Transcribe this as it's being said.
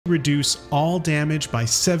reduce all damage by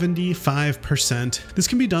 75%. This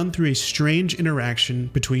can be done through a strange interaction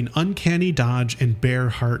between Uncanny Dodge and Bare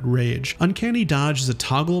Heart Rage. Uncanny Dodge is a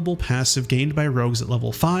toggleable passive gained by rogues at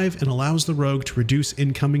level 5 and allows the rogue to reduce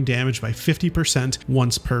incoming damage by 50%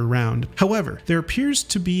 once per round. However, there appears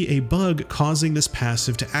to be a bug causing this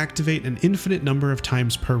passive to activate an infinite number of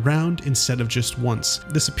times per round instead of just once.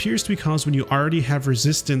 This appears to be caused when you already have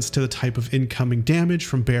resistance to the type of incoming damage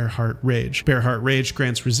from Bare Heart Rage. Bare Heart Rage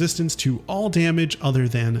grants resistance to all damage other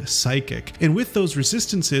than psychic. And with those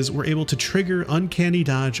resistances, we're able to trigger Uncanny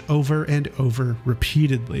Dodge over and over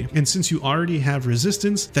repeatedly. And since you already have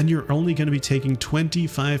resistance, then you're only going to be taking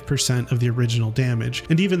 25% of the original damage.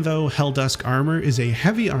 And even though Helldusk armor is a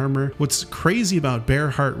heavy armor, what's crazy about Bare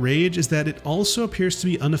Heart Rage is that it also appears to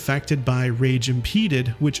be unaffected by Rage Impeded,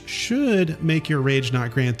 which should make your rage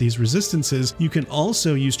not grant these resistances. You can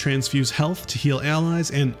also use Transfuse Health to heal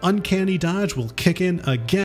allies, and Uncanny Dodge will kick in again